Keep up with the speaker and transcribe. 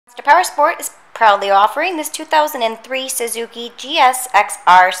Powersport is proudly offering this 2003 Suzuki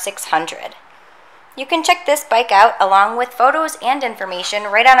GSXR600. You can check this bike out along with photos and information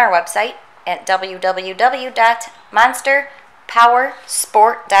right on our website at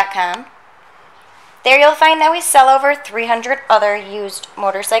www.monsterpowersport.com. There you'll find that we sell over 300 other used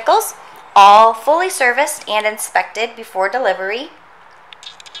motorcycles, all fully serviced and inspected before delivery.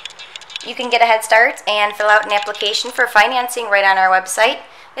 You can get a head start and fill out an application for financing right on our website.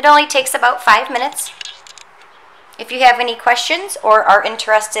 It only takes about 5 minutes. If you have any questions or are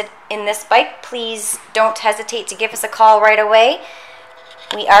interested in this bike, please don't hesitate to give us a call right away.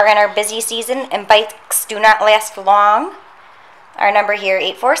 We are in our busy season and bikes do not last long. Our number here,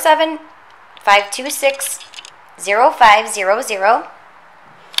 847-526-0500.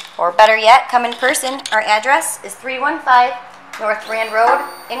 Or better yet, come in person. Our address is 315 North Rand Road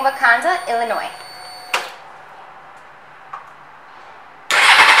in Wauconda, Illinois.